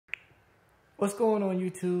What's going on,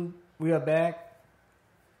 YouTube? We are back.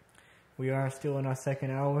 We are still in our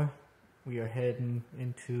second hour. We are heading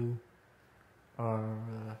into our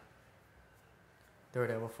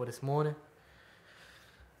third hour for this morning.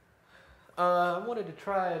 I wanted to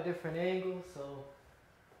try a different angle, so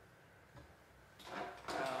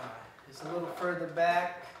it's a little further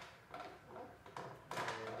back.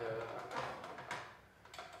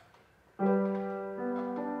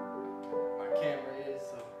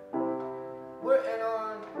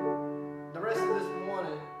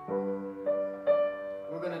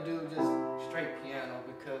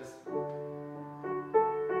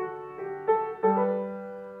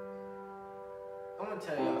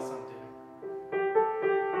 Tell y'all something.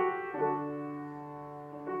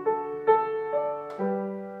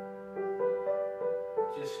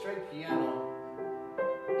 Just straight piano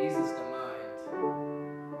eases the mind.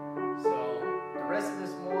 So the rest of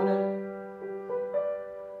this morning,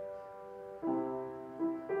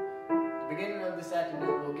 the beginning of this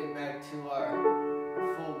afternoon, we'll get back to our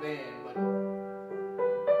full band, but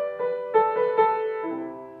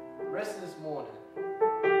the rest of this morning,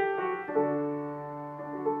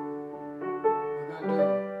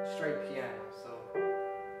 straight piano, so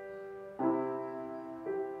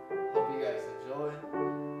hope you guys enjoy.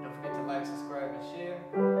 Don't forget to like, subscribe, and share.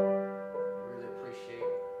 Really appreciate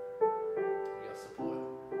your support.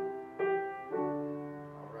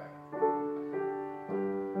 Alright.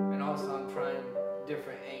 And also I'm trying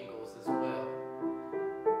different angles as well.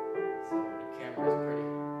 So the camera is pretty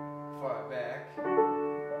far back.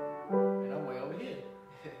 And I'm way over here.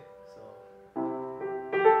 So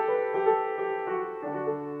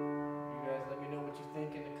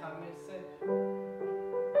think in the comments section.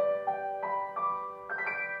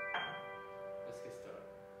 Let's get started.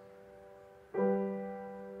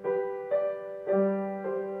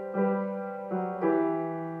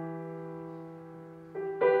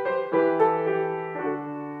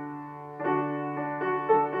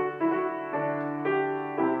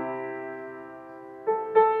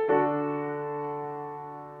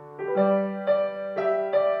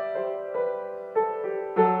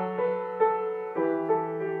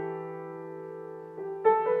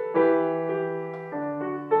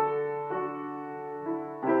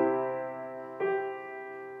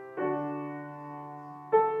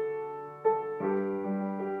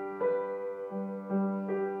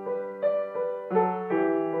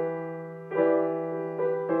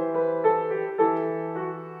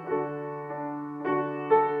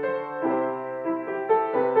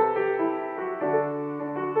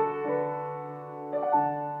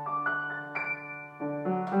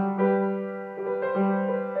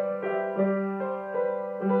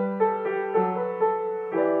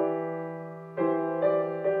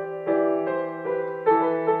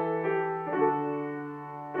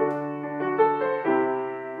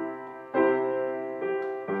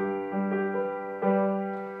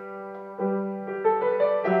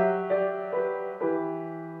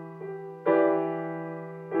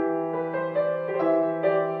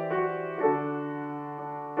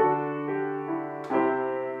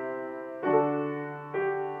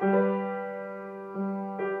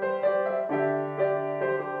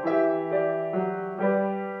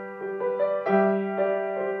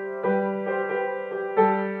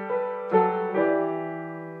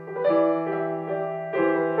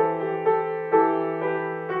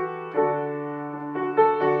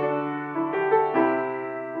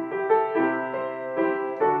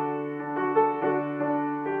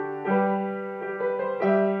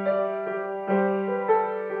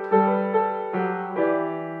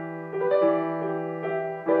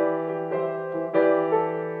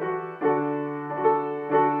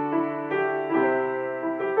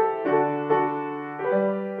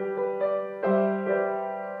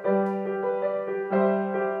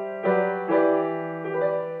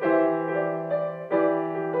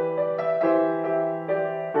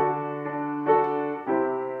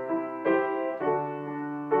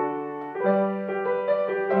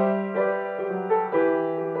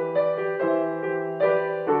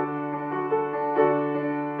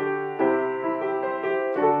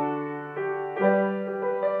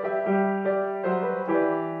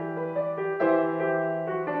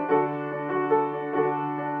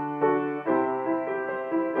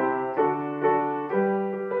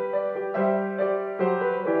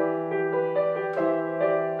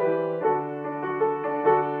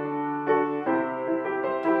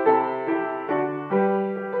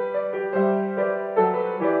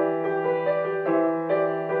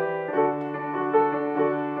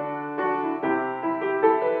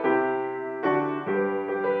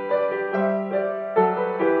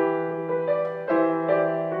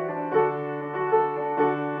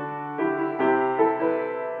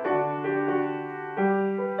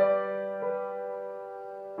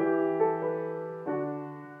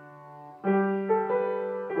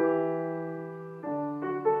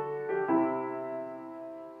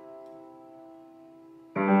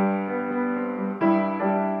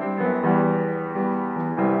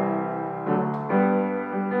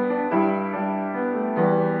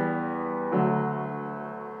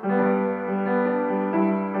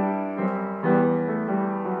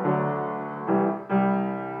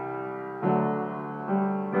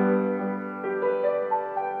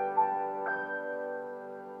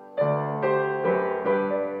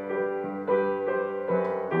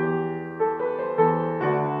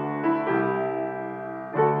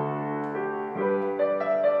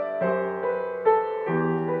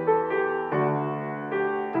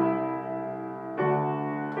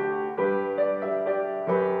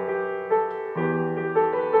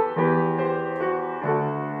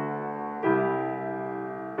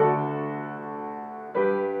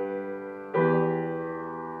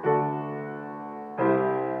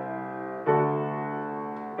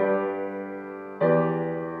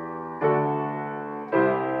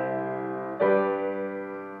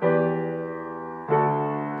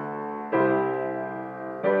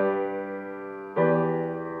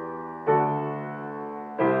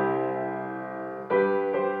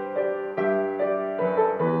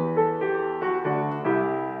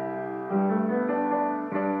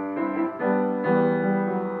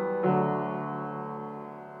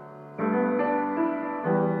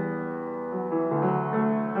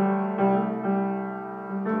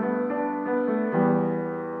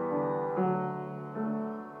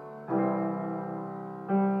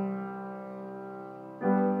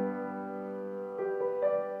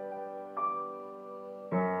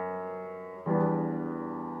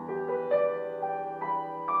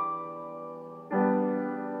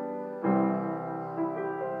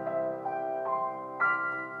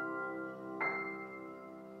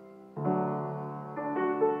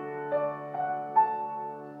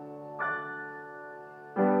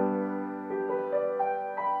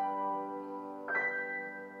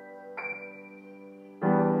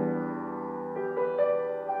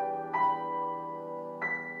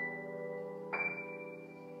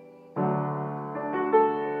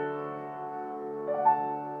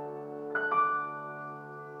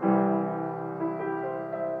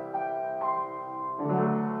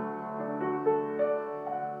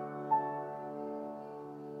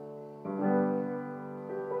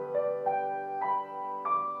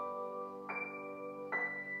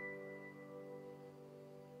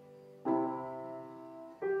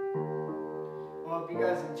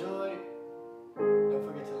 guys enjoyed.